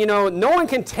can't, no one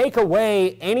can take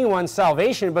away anyone's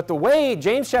salvation, but the way,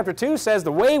 James chapter 2 says,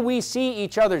 the way we see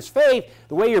each other's faith,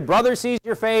 the way your brother sees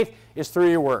your faith, is through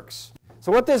your works.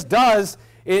 So what this does,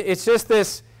 it's just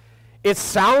this, it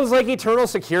sounds like eternal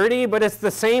security, but it's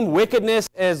the same wickedness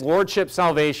as lordship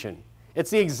salvation. It's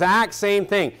the exact same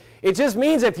thing. It just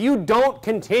means if you don't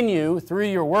continue through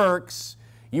your works,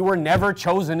 you were never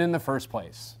chosen in the first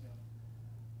place.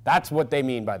 That's what they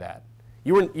mean by that.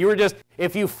 You were just,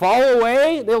 if you fall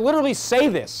away, they'll literally say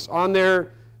this on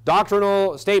their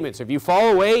doctrinal statements. If you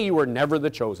fall away, you were never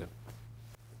the chosen.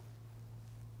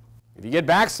 If you get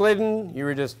backslidden, you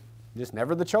were just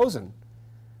never the chosen.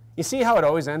 You see how it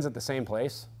always ends at the same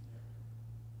place?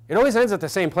 It always ends at the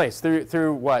same place.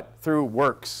 Through what? Through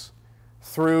works.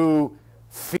 Through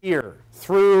fear.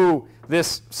 Through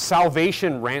this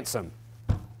salvation ransom.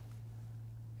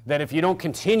 That if you don't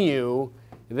continue,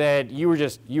 that you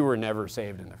were never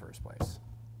saved in the first place.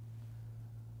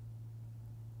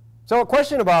 So a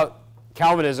question about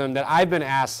Calvinism that I've been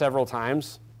asked several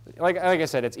times, like I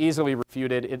said, it's easily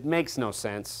refuted. It makes no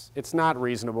sense. It's not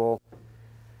reasonable.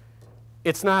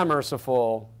 It's not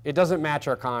merciful. It doesn't match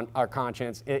our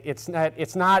conscience. It's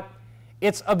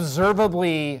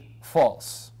observably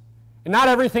false. And not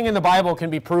everything in the Bible can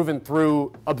be proven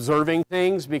through observing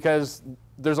things, because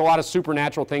there's a lot of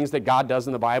supernatural things that God does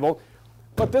in the Bible.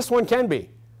 But this one can be.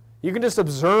 You can just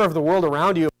observe the world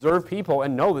around you, observe people,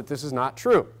 and know that this is not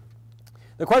true.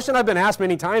 The question I've been asked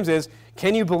many times is,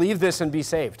 can you believe this and be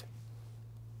saved?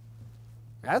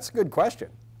 That's a good question.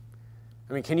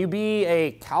 I mean, can you be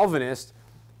a Calvinist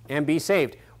and be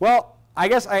saved? Well, I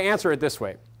guess I answer it this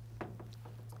way.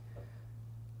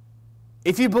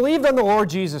 If you believed on the Lord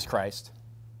Jesus Christ,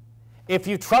 if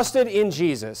you trusted in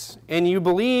Jesus, and you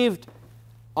believed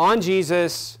on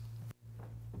Jesus,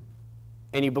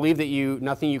 and you believe that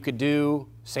nothing you could do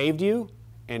saved you,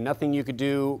 and nothing you could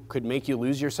do could make you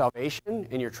lose your salvation,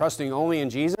 and you're trusting only in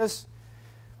Jesus,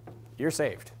 you're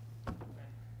saved.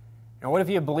 Now, what if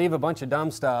you believe a bunch of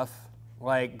dumb stuff,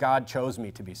 like God chose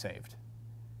me to be saved?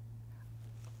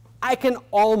 I can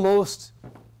almost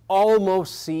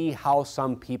see how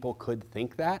some people could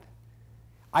think that.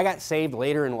 I got saved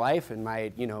later in life in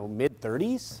my,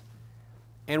 mid-30s,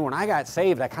 and when I got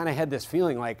saved, I kind of had this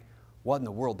feeling like, what in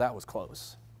the world, that was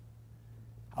close.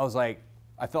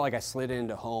 I felt like I slid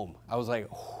into home. I was like,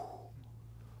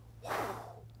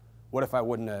 what if I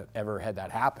wouldn't have ever had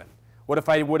that happen? What if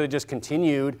I would have just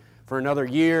continued for another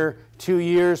year, 2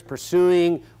 years,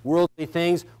 pursuing worldly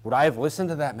things? Would I have listened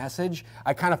to that message?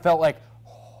 I kind of felt like,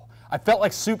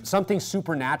 something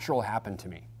supernatural happened to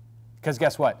me. Because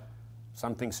guess what?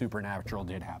 Something supernatural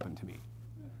did happen to me.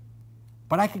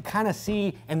 But I could kind of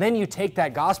see, and then you take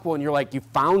that gospel and you're like, you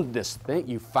found this thing,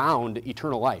 you found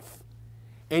eternal life.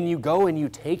 And you go and you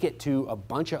take it to a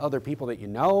bunch of other people that you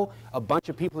know, a bunch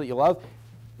of people that you love,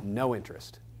 no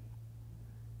interest.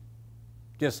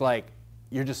 You're just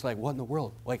like, what in the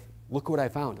world? Like, look what I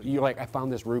found. You're like, I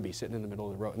found this ruby sitting in the middle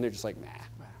of the road. And they're just like, nah,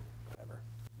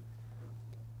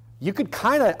 you could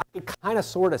kind of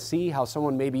sort of see how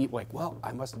someone may be like, well,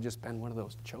 I must have just been one of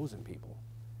those chosen people.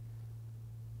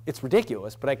 It's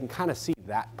ridiculous, but I can kind of see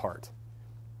that part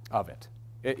of it.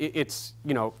 It's,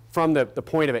 from the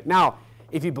point of it. Now,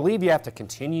 if you believe you have to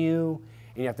continue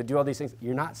and you have to do all these things,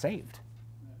 you're not saved.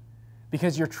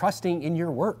 Because you're trusting in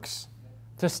your works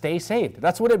to stay saved.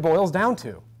 That's what it boils down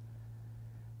to.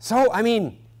 So,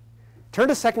 turn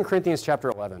to 2 Corinthians chapter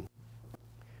 11.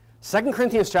 2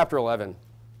 Corinthians chapter 11.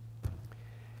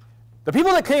 The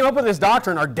people that came up with this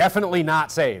doctrine are definitely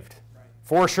not saved,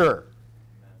 for sure.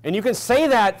 And you can say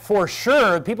that for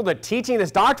sure, people that are teaching this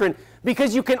doctrine,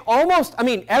 because you can almost,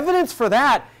 evidence for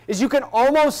that is you can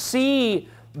almost see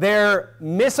their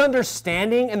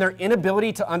misunderstanding and their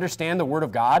inability to understand the Word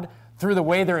of God through the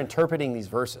way they're interpreting these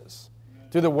verses,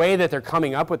 through the way that they're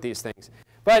coming up with these things.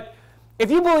 But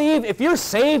if you believe, if you're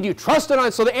saved, you trusted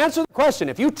on, so to answer the question,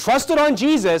 if you trusted on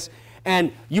Jesus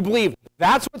and you believe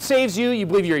that's what saves you, you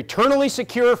believe you're eternally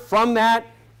secure from that,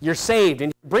 you're saved.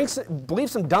 And believe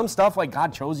some dumb stuff like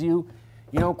God chose you,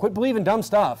 quit believing dumb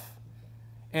stuff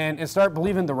and start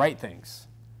believing the right things.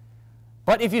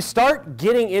 But if you start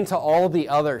getting into all the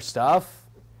other stuff,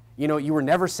 you were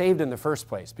never saved in the first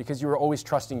place because you were always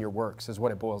trusting your works is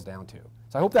what it boils down to.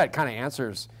 So I hope that kind of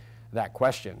answers that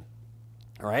question.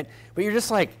 All right? But you're just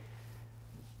like,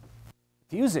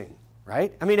 confusing,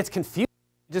 right? It's confusing.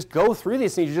 You just go through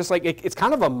these things. You're just like, it's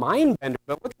kind of a mind bender.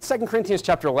 But look at 2 Corinthians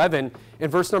chapter 11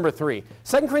 and verse number 3.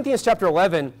 2 Corinthians chapter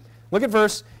 11, look at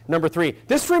verse number 3.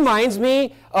 This reminds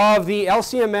me of the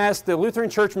LCMS, the Lutheran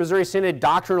Church Missouri Synod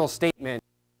doctrinal statement.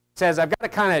 It says, I've got a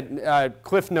kind of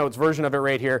Cliff Notes version of it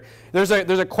right here. There's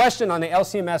a question on the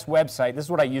LCMS website. This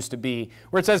is what I used to be,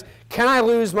 where it says, can I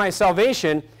lose my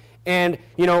salvation? And,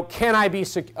 can I be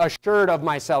assured of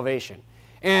my salvation?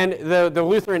 And the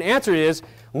Lutheran answer is,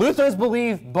 Lutherans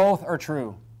believe both are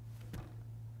true.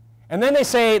 And then they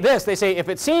say this, they say, if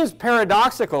it seems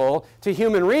paradoxical to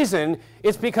human reason,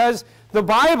 it's because the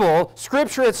Bible,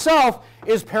 Scripture itself,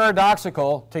 is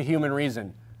paradoxical to human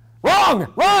reason.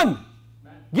 Wrong! Run!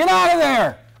 Get out of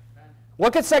there!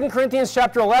 Look at 2 Corinthians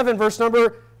chapter 11, verse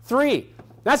number 3.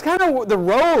 That's kind of the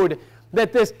road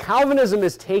that this Calvinism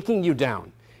is taking you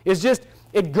down. It's just,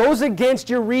 it goes against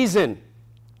your reason.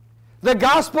 The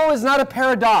gospel is not a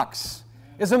paradox.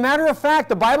 As a matter of fact,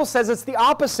 the Bible says it's the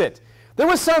opposite. There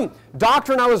was some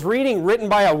doctrine I was reading written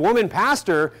by a woman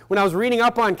pastor when I was reading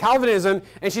up on Calvinism,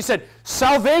 and she said,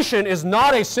 salvation is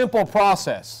not a simple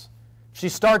process. She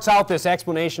starts out this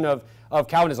explanation of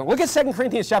Calvinism. Look at 2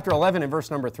 Corinthians chapter 11 and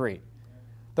verse number 3.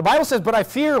 The Bible says, but I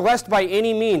fear lest by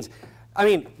any means.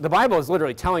 The Bible is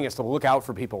literally telling us to look out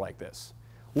for people like this.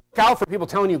 Look out for people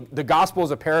telling you the gospel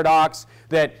is a paradox,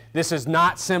 that this is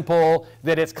not simple,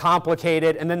 that it's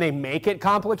complicated, and then they make it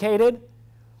complicated.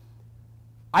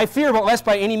 I fear, but lest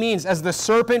by any means, as the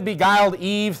serpent beguiled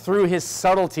Eve through his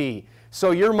subtlety,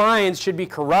 so your minds should be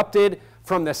corrupted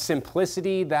from the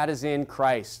simplicity that is in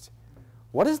Christ.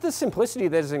 What is the simplicity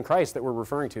that is in Christ that we're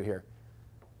referring to here?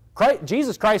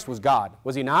 Jesus Christ was God,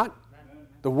 was he not?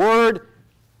 The Word,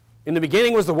 in the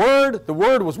beginning was the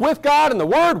Word was with God, and the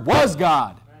Word was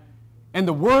God. And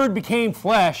the Word became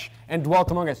flesh and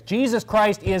dwelt among us. Jesus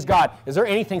Christ is God. Is there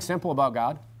anything simple about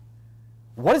God?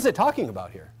 What is it talking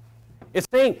about here? It's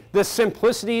saying the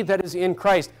simplicity that is in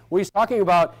Christ. What he's talking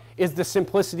about is the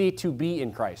simplicity to be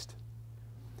in Christ.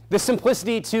 The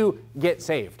simplicity to get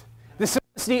saved. The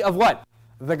simplicity of what?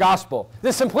 The gospel.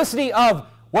 The simplicity of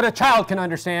what a child can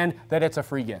understand, that it's a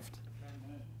free gift.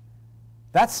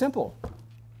 That's simple.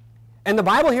 And the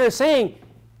Bible here is saying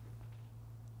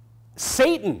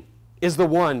Satan is the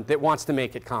one that wants to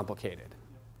make it complicated.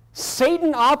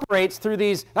 Satan operates through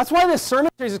these. That's why this sermon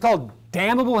series is called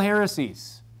Damnable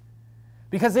Heresies.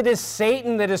 Because it is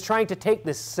Satan that is trying to take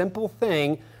this simple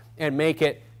thing and make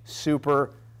it super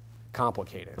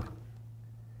complicated.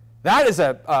 That is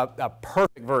a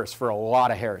perfect verse for a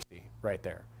lot of heresy right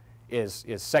there, is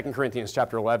 2 Corinthians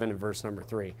chapter 11 and verse number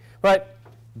 3. But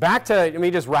back to, let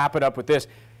me just wrap it up with this.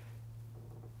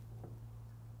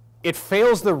 It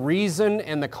fails the reason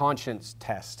and the conscience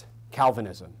test,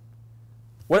 Calvinism.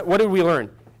 What did we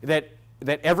learn? That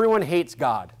everyone hates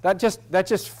God. That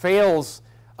just fails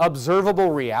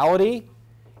observable reality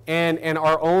and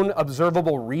our own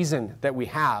observable reason that we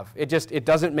have. It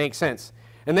doesn't make sense.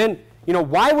 And then,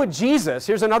 why would Jesus,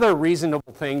 here's another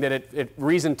reasonable thing that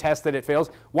reason test that it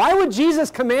fails. Why would Jesus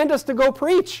command us to go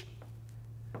preach?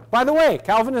 By the way,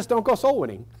 Calvinists don't go soul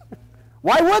winning.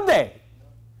 Why would they?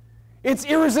 It's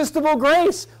irresistible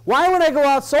grace. Why would I go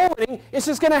out soul winning? It's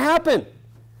just going to happen.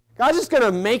 God's just going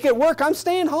to make it work. I'm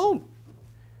staying home.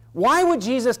 Why would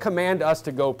Jesus command us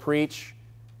to go preach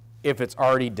if it's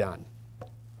already done?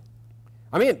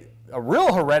 I mean, a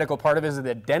real heretical part of it is that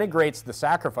it denigrates the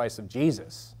sacrifice of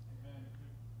Jesus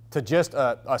to just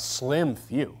a slim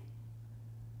few.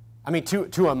 I mean,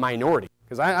 to a minority.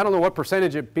 Because I don't know what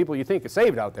percentage of people you think is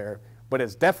saved out there, but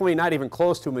it's definitely not even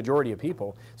close to a majority of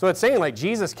people. So it's saying like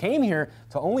Jesus came here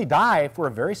to only die for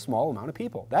a very small amount of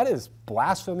people. That is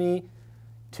blasphemy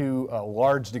to a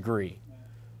large degree.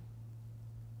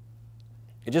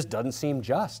 It just doesn't seem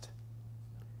just.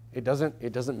 It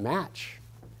doesn't match.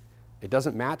 It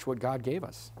doesn't match what God gave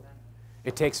us.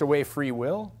 It takes away free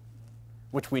will,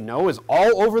 which we know is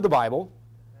all over the Bible.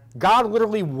 God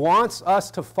literally wants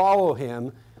us to follow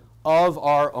him of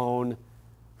our own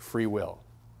free will.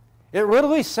 It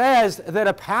literally says that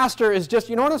a pastor is just,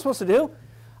 you know what I'm supposed to do?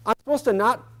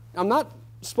 I'm not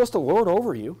supposed to lord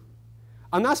over you.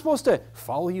 I'm not supposed to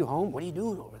follow you home. What are you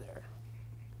doing over there?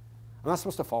 I'm not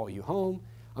supposed to follow you home.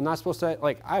 I'm not supposed to,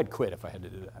 like, I'd quit if I had to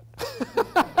do that.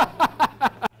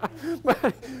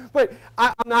 but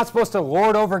I'm not supposed to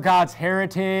lord over God's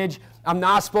heritage. I'm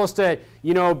not supposed to,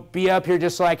 be up here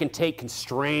just so I can take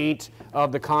constraint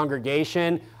of the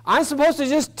congregation. I'm supposed to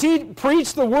just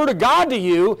preach the Word of God to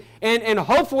you, and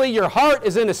hopefully your heart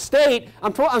is in a state.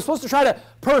 I'm supposed to try to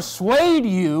persuade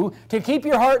you to keep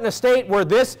your heart in a state where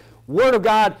this Word of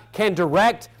God can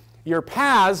direct your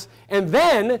paths, and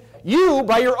then you,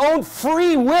 by your own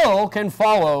free will, can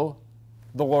follow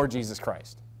the Lord Jesus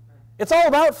Christ. It's all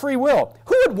about free will.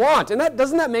 Who would want, and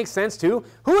doesn't that make sense too?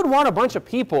 Who would want a bunch of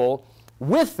people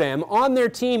with them on their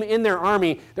team in their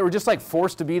army that were just like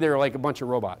forced to be there like a bunch of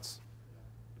robots?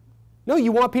 No,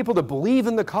 you want people to believe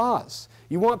in the cause.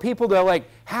 You want people to like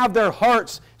have their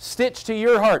hearts stitched to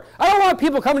your heart. I don't want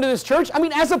people coming to this church. I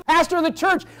mean, as a pastor of the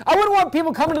church, I wouldn't want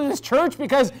people coming to this church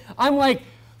because I'm like,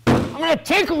 I'm going to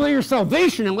take away your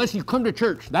salvation unless you come to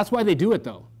church. That's why they do it,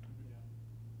 though.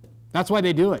 That's why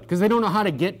they do it, because they don't know how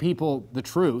to get people the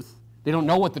truth. They don't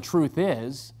know what the truth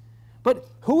is. But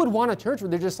who would want a church where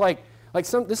they're just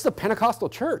this is a Pentecostal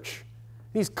church.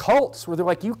 These cults where they're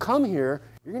like, you come here,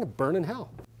 you're going to burn in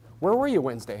hell. Where were you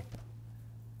Wednesday?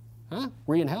 Huh?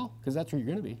 Were you in hell? Because that's where you're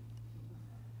going to be.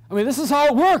 I mean, this is how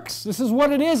it works. This is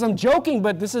what it is. I'm joking,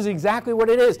 but this is exactly what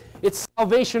it is. It's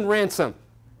salvation ransom.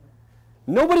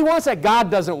 Nobody wants that. God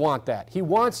doesn't want that. He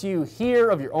wants you here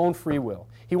of your own free will.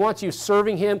 He wants you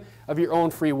serving him of your own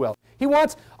free will. He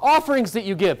wants offerings that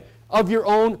you give of your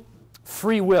own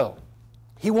free will.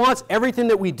 He wants everything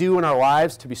that we do in our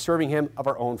lives to be serving him of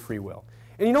our own free will.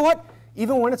 And you know what?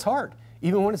 Even when it's hard,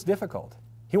 even when it's difficult,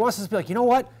 he wants us to be like, you know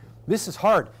what? This is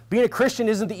hard. Being a Christian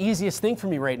isn't the easiest thing for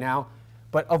me right now,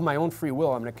 but of my own free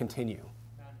will, I'm going to continue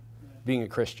being a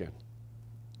Christian.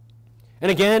 And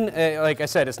again, like I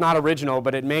said, it's not original,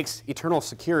 but it makes eternal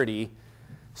security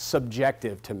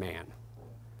subjective to man.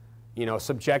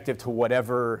 Subjective to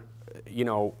whatever,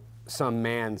 some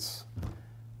man's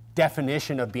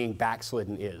definition of being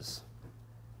backslidden is.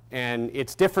 And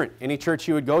it's different. Any church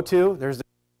you would go to, there's a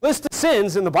list of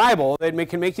sins in the Bible that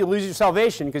can make you lose your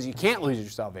salvation, because you can't lose your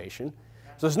salvation.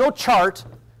 So there's no chart.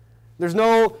 There's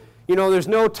no, there's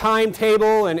no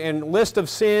timetable and list of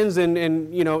sins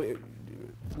and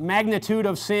magnitude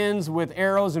of sins with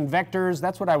arrows and vectors.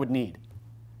 That's what I would need.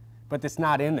 But it's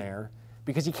not in there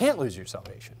because you can't lose your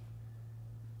salvation.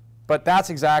 But that's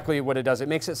exactly what it does. It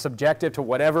makes it subjective to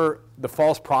whatever the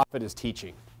false prophet is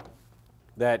teaching.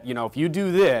 That, if you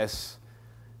do this,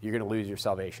 you're going to lose your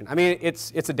salvation. I mean,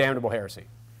 it's a damnable heresy.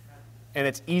 And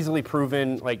it's easily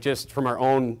proven, like just from our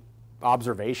own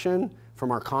observation, from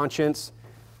our conscience,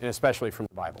 and especially from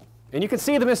the Bible. And you can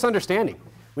see the misunderstanding.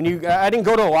 I didn't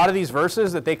go to a lot of these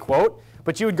verses that they quote,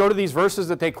 but you would go to these verses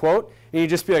that they quote, and you'd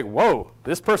just be like, whoa,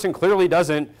 this person clearly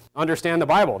doesn't understand the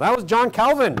Bible. That was John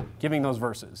Calvin giving those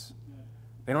verses.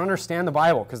 They don't understand the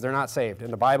Bible because they're not saved,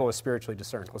 and the Bible is spiritually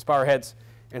discerned. Let's bow our heads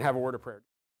and have a word of prayer.